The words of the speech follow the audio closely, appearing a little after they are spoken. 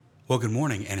Well, good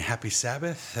morning and happy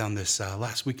Sabbath on this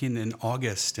last weekend in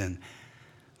August. And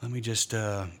let me just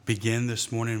begin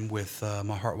this morning with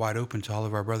my heart wide open to all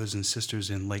of our brothers and sisters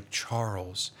in Lake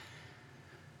Charles.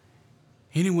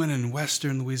 Anyone in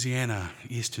western Louisiana,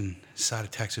 eastern side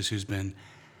of Texas, who's been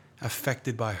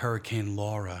affected by Hurricane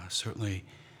Laura, certainly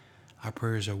our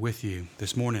prayers are with you.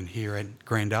 This morning here at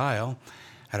Grand Isle,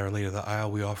 at Our Lady of the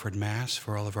Isle, we offered Mass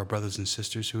for all of our brothers and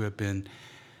sisters who have been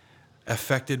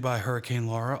affected by Hurricane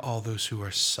Laura, all those who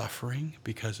are suffering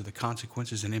because of the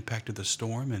consequences and impact of the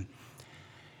storm. And,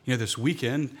 this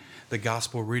weekend, the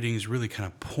gospel readings really kind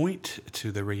of point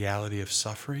to the reality of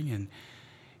suffering. And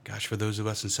gosh, for those of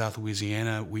us in South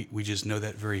Louisiana, we just know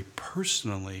that very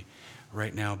personally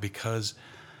right now because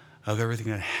of everything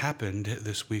that happened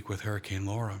this week with Hurricane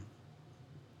Laura.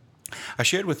 I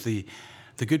shared with the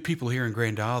good people here in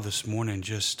Grand Isle this morning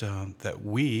just that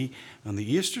we, on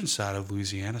the eastern side of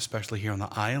Louisiana, especially here on the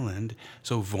island,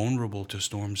 so vulnerable to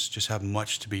storms, just have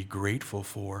much to be grateful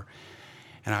for.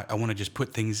 And I want to just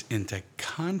put things into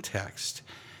context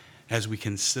as we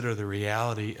consider the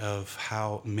reality of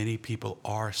how many people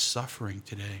are suffering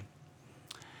today.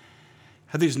 I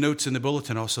have these notes in the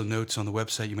bulletin, also notes on the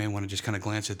website. You may want to just kind of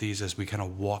glance at these as we kind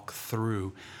of walk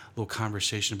through a little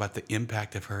conversation about the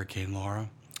impact of Hurricane Laura.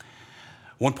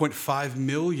 1.5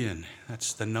 million,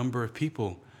 that's the number of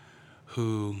people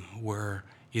who were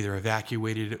either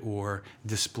evacuated or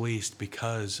displaced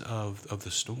because of the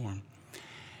storm.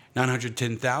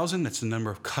 910,000, that's the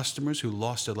number of customers who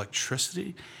lost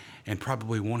electricity and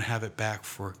probably won't have it back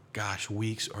for,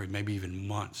 weeks or maybe even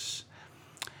months.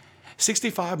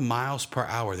 65 miles per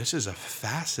hour, this is a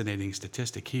fascinating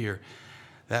statistic here.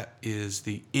 That is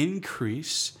the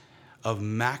increase of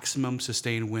maximum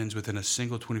sustained winds within a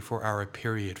single 24-hour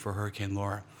period for Hurricane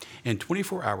Laura. In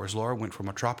 24 hours, Laura went from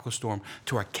a tropical storm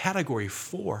to a Category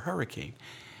 4 hurricane.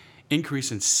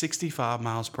 Increase in 65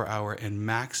 miles per hour and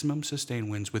maximum sustained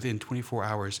winds within 24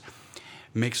 hours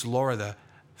makes Laura the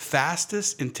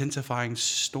fastest intensifying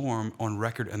storm on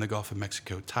record in the Gulf of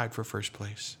Mexico, tied for first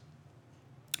place.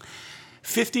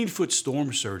 15-foot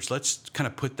storm surge, let's kind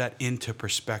of put that into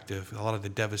perspective. A lot of the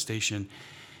devastation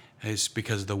is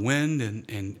because of the wind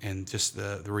and just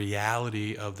the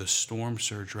reality of the storm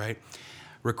surge, right?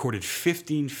 Recorded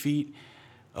 15 feet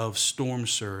of storm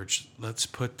surge. Let's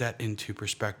put that into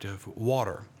perspective.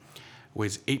 Water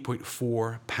weighs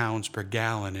 8.4 pounds per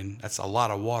gallon, and that's a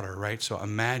lot of water, right? So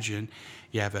imagine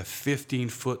you have a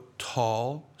 15-foot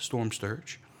tall storm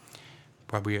surge,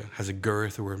 probably has a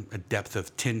girth or a depth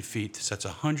of 10 feet. So that's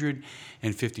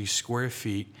 150 square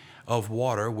feet of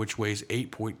water, which weighs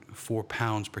 8.4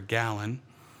 pounds per gallon.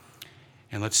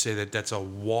 And let's say that that's a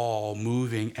wall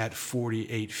moving at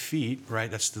 48 feet,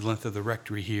 right? That's the length of the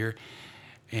rectory here.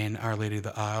 And Our Lady of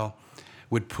the Isle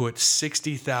would put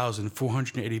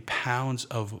 60,480 pounds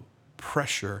of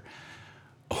pressure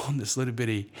on this little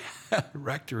bitty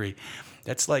rectory.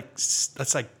 That's like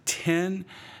 10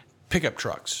 pickup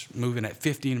trucks moving at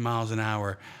 15 miles an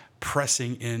hour,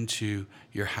 pressing into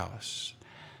your house.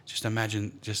 Just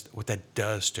imagine just what that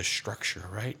does to structure,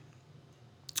 right?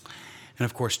 And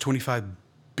of course, $25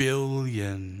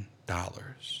 billion.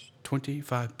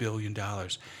 $25 billion.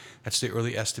 That's the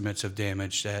early estimates of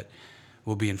damage that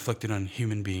will be inflicted on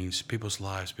human beings, people's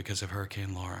lives because of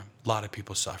Hurricane Laura. A lot of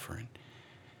people suffering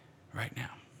right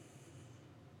now.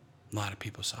 A lot of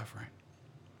people suffering.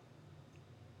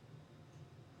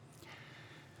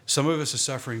 Some of us are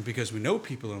suffering because we know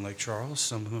people in Lake Charles.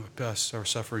 Some of us are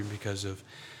suffering because of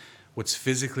what's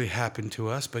physically happened to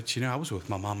us. But, I was with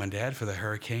my mom and dad for the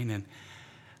hurricane and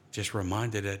just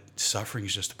reminded that suffering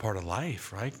is just a part of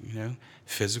life, right?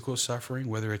 Physical suffering,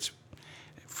 whether it's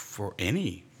for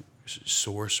any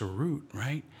source or root,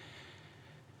 right?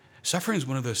 Suffering is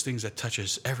one of those things that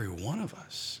touches every one of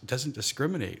us. It doesn't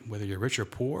discriminate whether you're rich or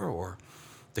poor or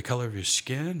the color of your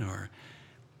skin or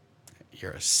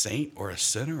you're a saint or a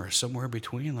sinner or somewhere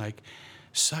between. Like,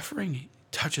 suffering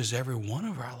touches every one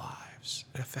of our lives.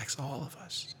 It affects all of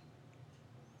us.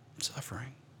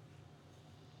 Suffering.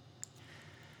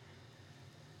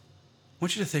 I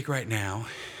want you to think right now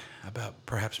about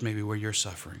perhaps maybe where you're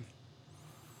suffering,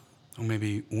 or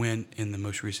maybe when in the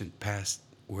most recent past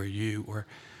where you or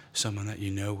someone that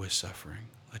you know was suffering.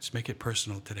 Let's make it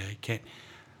personal today. Can't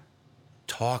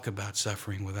talk about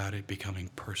suffering without it becoming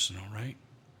personal, right?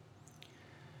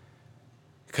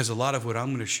 Because a lot of what I'm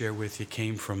going to share with you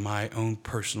came from my own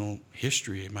personal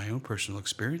history and my own personal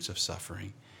experience of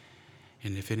suffering.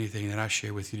 And if anything that I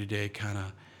share with you today kind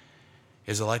of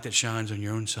is a light that shines on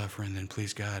your own suffering, then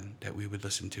please God that we would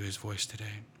listen to his voice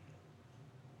today.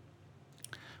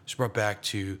 I was brought back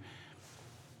to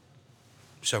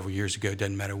several years ago,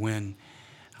 doesn't matter when.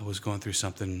 I was going through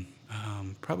something,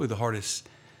 probably the hardest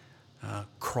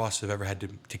cross I've ever had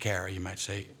to carry, you might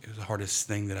say. It was the hardest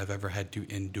thing that I've ever had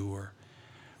to endure.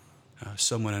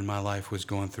 Someone in my life was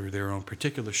going through their own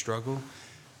particular struggle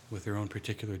with their own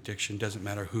particular addiction. Doesn't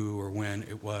matter who or when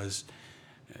it was,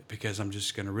 because I'm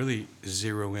just going to really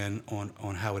zero in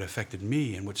on how it affected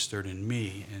me and what stirred in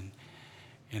me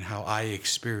and how I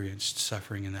experienced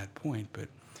suffering in that point. But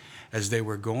as they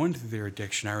were going through their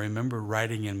addiction, I remember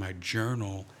writing in my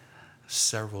journal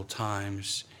several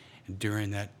times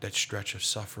during that stretch of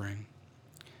suffering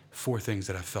 4 things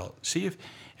that I felt. See if,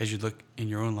 as you look in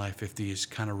your own life, if these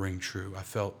kind of ring true. I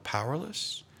felt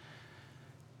powerless.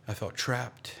 I felt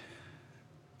trapped.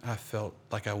 I felt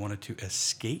like I wanted to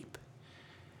escape.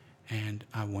 And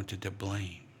I wanted to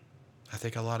blame. I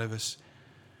think a lot of us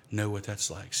know what that's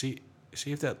like. See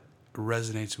if that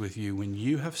resonates with you. When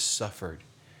you have suffered,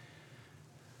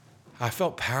 I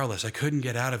felt powerless. I couldn't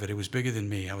get out of it. It was bigger than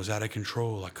me. I was out of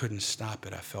control. I couldn't stop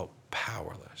it. I felt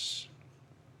powerless.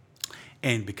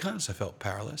 And because I felt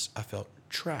powerless, I felt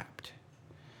trapped.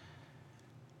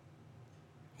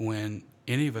 When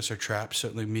any of us are trapped,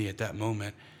 certainly me at that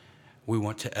moment, we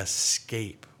want to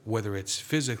escape, whether it's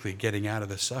physically getting out of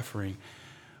the suffering,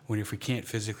 when if we can't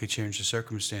physically change the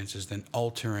circumstances, then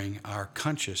altering our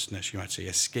consciousness, you might say,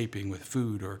 escaping with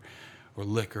food or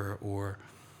liquor or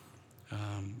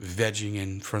vegging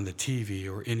in front of the TV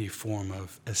or any form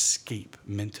of escape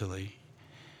mentally.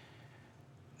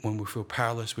 When we feel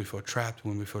powerless, we feel trapped.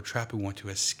 When we feel trapped, we want to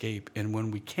escape. And when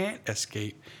we can't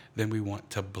escape, then we want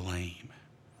to blame.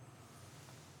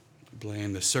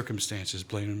 Blame the circumstances,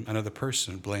 blame another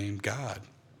person, blame God,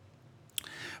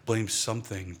 blame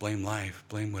something, blame life,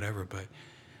 blame whatever. But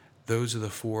those are the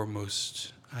 4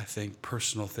 most, I think,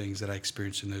 personal things that I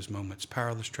experienced in those moments.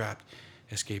 Powerless, trapped,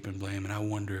 escape, and blame. And I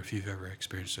wonder if you've ever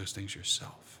experienced those things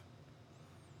yourself.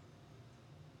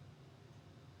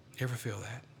 You ever feel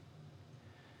that?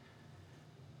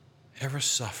 Ever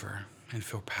suffer and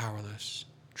feel powerless,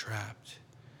 trapped,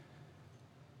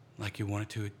 like you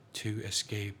wanted to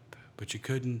escape, but you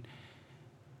couldn't?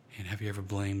 And have you ever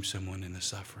blamed someone in the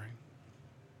suffering?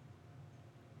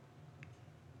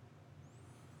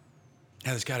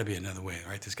 Now, there's got to be another way,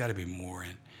 right? There's got to be more.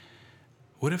 And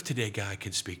what if today God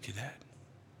could speak to that?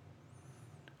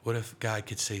 What if God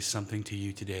could say something to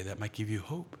you today that might give you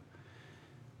hope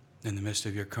in the midst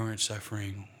of your current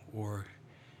suffering, or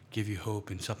give you hope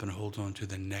and something to hold on to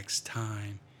the next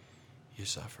time you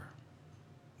suffer?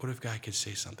 What if God could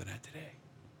say something like that today?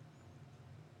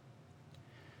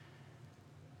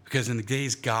 Because in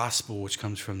today's gospel, which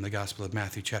comes from the Gospel of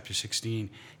Matthew chapter 16,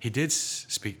 he did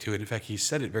speak to it. In fact, he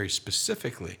said it very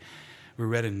specifically. We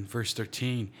read in verse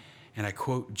 13, and I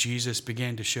quote, Jesus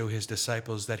began to show his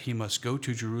disciples that he must go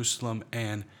to Jerusalem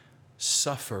and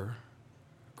suffer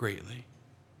greatly.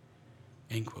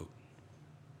 End quote.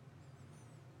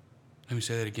 Let me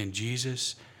say that again.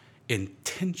 Jesus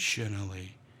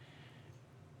intentionally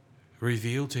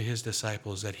revealed to his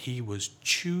disciples that he was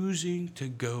choosing to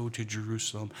go to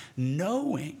Jerusalem,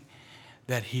 knowing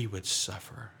that he would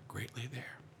suffer greatly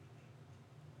there.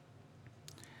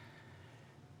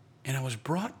 And I was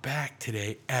brought back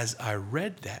today as I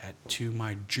read that to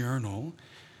my journal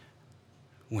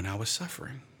when I was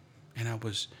suffering. And I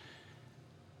was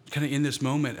kind of in this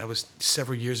moment. I was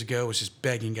several years ago, I was just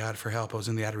begging God for help. I was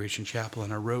in the Adoration Chapel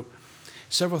and I wrote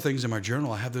several things in my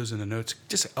journal. I have those in the notes.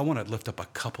 I want to lift up a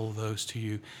couple of those to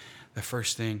you. The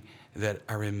first thing that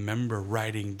I remember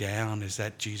writing down is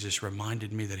that Jesus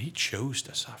reminded me that he chose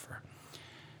to suffer.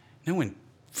 No one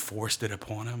forced it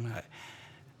upon him.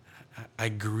 I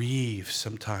grieve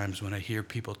sometimes when I hear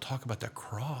people talk about the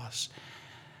cross.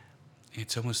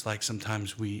 It's almost like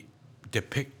sometimes we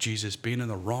depict Jesus being in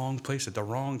the wrong place at the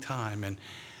wrong time and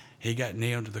he got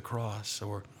nailed to the cross.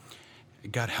 Or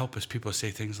God help us, people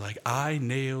say things like, I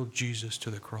nailed Jesus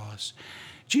to the cross.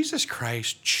 Jesus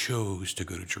Christ chose to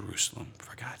go to Jerusalem,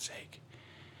 for God's sake.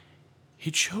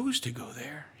 He chose to go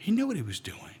there. He knew what he was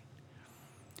doing.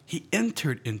 He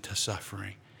entered into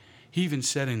suffering. He even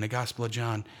said in the Gospel of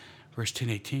John, verse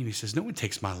 10:18, he says, no one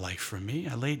takes my life from me.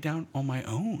 I lay it down on my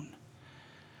own.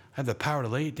 I have the power to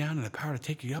lay it down and the power to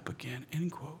take it up again,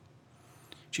 end quote.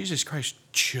 Jesus Christ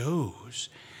chose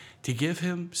to give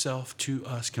himself to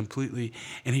us completely,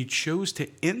 and he chose to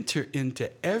enter into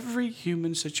every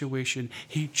human situation.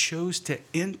 He chose to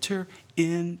enter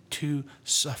into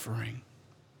suffering.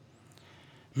 I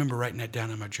remember writing that down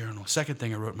in my journal. Second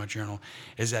thing I wrote in my journal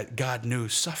is that God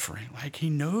knows suffering. Like he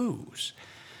knows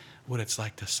what it's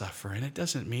like to suffer. And it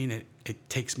doesn't mean it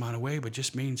takes mine away, but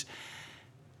just means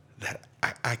that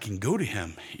I can go to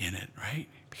him in it, right?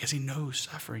 Because he knows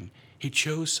suffering. He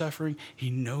chose suffering. He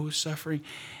knows suffering.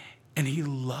 And he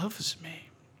loves me.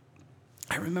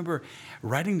 I remember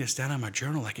writing this down in my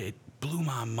journal, like it blew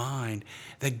my mind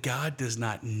that God does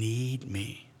not need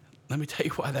me. Let me tell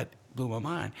you why that blew my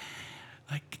mind.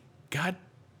 Like, God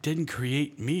didn't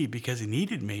create me because he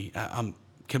needed me. I'm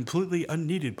completely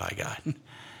unneeded by God.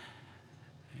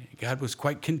 God was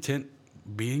quite content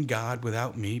being God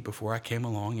without me before I came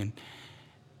along, and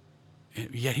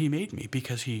yet he made me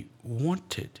because he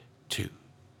wanted to.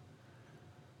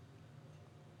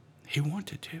 He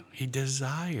wanted to. He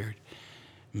desired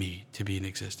me to be in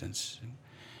existence.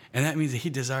 And that means that he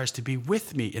desires to be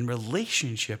with me in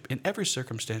relationship in every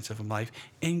circumstance of my life,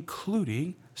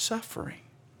 including suffering.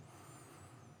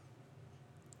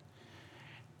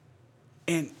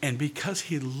 And because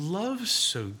he loves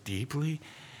so deeply,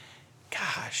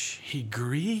 gosh, he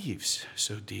grieves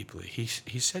so deeply. He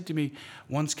said to me,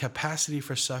 one's capacity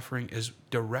for suffering is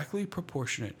directly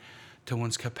proportionate to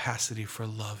one's capacity for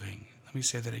loving. Let me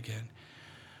say that again.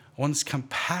 One's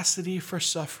capacity for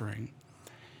suffering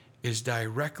is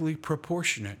directly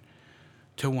proportionate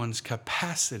to one's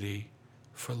capacity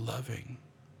for loving.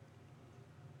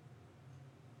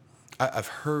 I've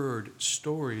heard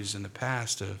stories in the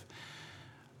past of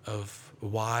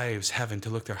wives having to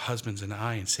look their husbands in the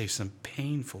eye and say some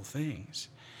painful things,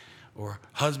 or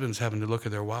husbands having to look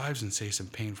at their wives and say some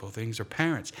painful things, or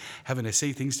parents having to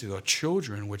say things to their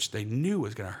children which they knew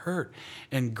was going to hurt,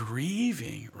 and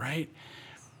grieving, right?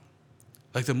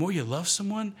 Like, the more you love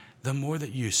someone, the more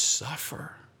that you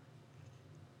suffer,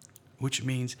 which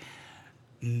means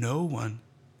no one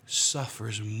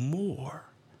suffers more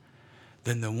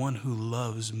than the one who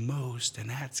loves most, and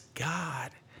that's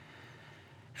God.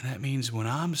 And that means when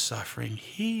I'm suffering,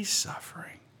 he's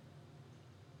suffering.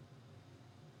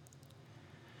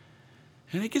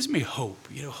 And it gives me hope.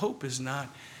 You know, hope is not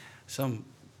some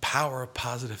power of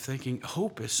positive thinking.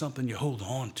 Hope is something you hold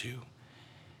on to.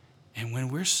 And when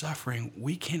we're suffering,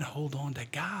 we can hold on to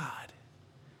God,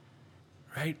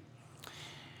 right?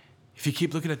 If you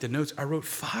keep looking at the notes, I wrote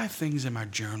 5 things in my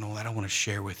journal that I want to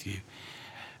share with you.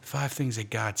 5 things that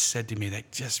God said to me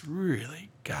that just really,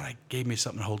 God gave me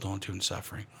something to hold on to in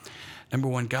suffering. Number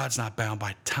 1, God's not bound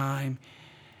by time,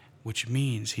 which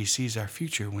means he sees our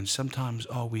future when sometimes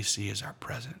all we see is our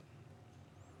present.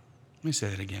 Let me say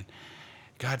that again.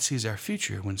 God sees our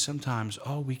future when sometimes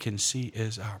all we can see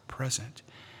is our present.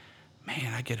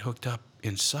 Man, I get hooked up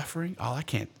in suffering. All I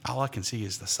can see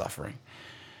is the suffering.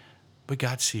 But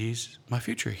God sees my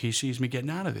future. He sees me getting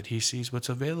out of it. He sees what's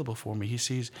available for me. He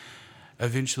sees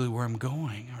eventually where I'm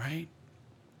going, right?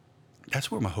 That's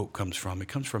where my hope comes from. It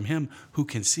comes from him who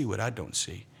can see what I don't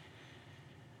see.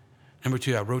 Number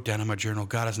 2, I wrote down in my journal,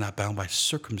 God is not bound by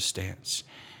circumstance.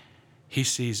 He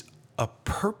sees a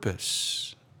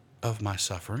purpose of my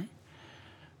suffering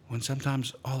when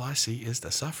sometimes all I see is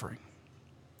the suffering.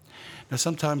 Now,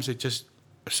 sometimes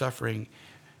suffering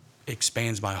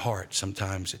expands my heart.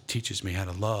 Sometimes it teaches me how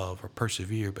to love or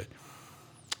persevere, but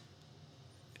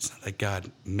it's not that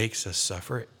God makes us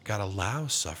suffer. God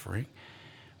allows suffering,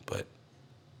 but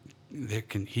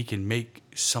he can make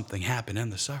something happen in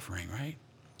the suffering, right?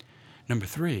 Number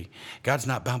 3, God's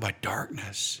not bound by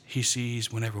darkness. He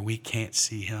sees whenever we can't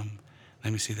see him.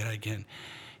 Let me say that again.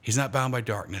 He's not bound by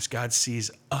darkness. God sees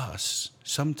us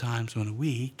sometimes when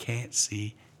we can't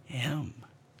see him.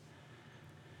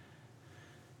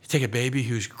 You take a baby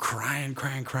who's crying,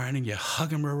 and you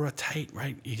hug him real tight,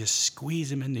 right? You just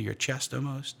squeeze him into your chest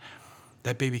almost.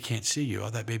 That baby can't see you.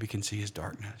 All that baby can see is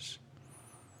darkness.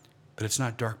 But it's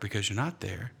not dark because you're not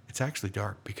there. It's actually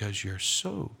dark because you're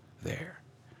so there,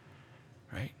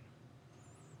 right?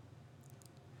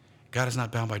 God is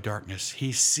not bound by darkness.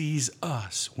 He sees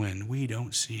us when we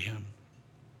don't see him.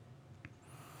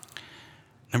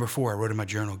 Number 4, I wrote in my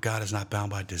journal, God is not bound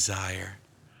by desire.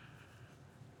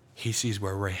 He sees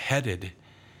where we're headed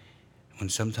when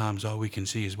sometimes all we can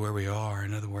see is where we are.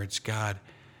 In other words, God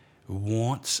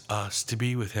wants us to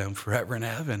be with him forever and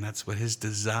ever. And that's what his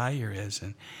desire is.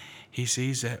 And he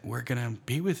sees that we're going to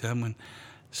be with him when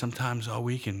sometimes all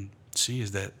we can see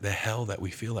is the hell that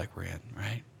we feel like we're in,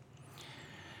 right?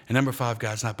 And number 5,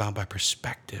 God's not bound by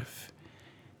perspective.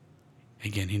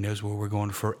 Again, he knows where we're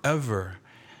going forever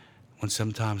when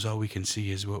sometimes all we can see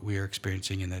is what we are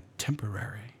experiencing in the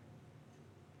temporary.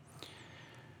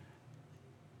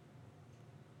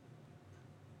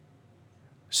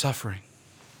 Suffering,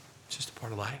 it's just a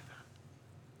part of life.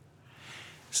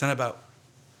 It's not about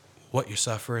what you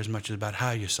suffer as much as about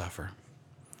how you suffer.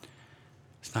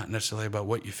 It's not necessarily about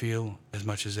what you feel as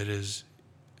much as it is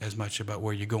as much about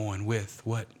where you're going with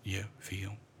what you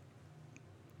feel.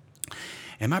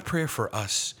 And my prayer for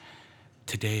us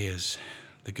today is,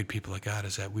 the good people of God,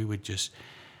 is that we would just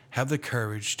have the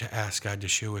courage to ask God to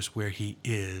show us where he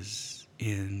is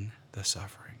in the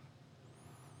suffering.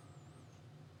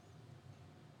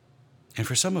 And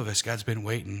for some of us, God's been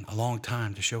waiting a long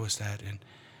time to show us that.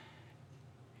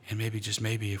 And maybe, just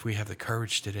maybe, if we have the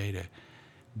courage today to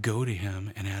go to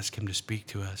him and ask him to speak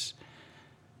to us,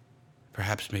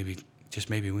 perhaps maybe, just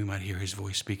maybe, we might hear his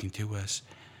voice speaking to us,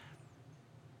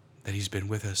 that he's been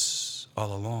with us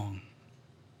all along,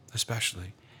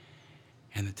 especially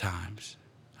in the times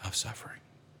of suffering.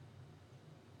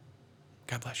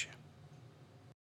 God bless you.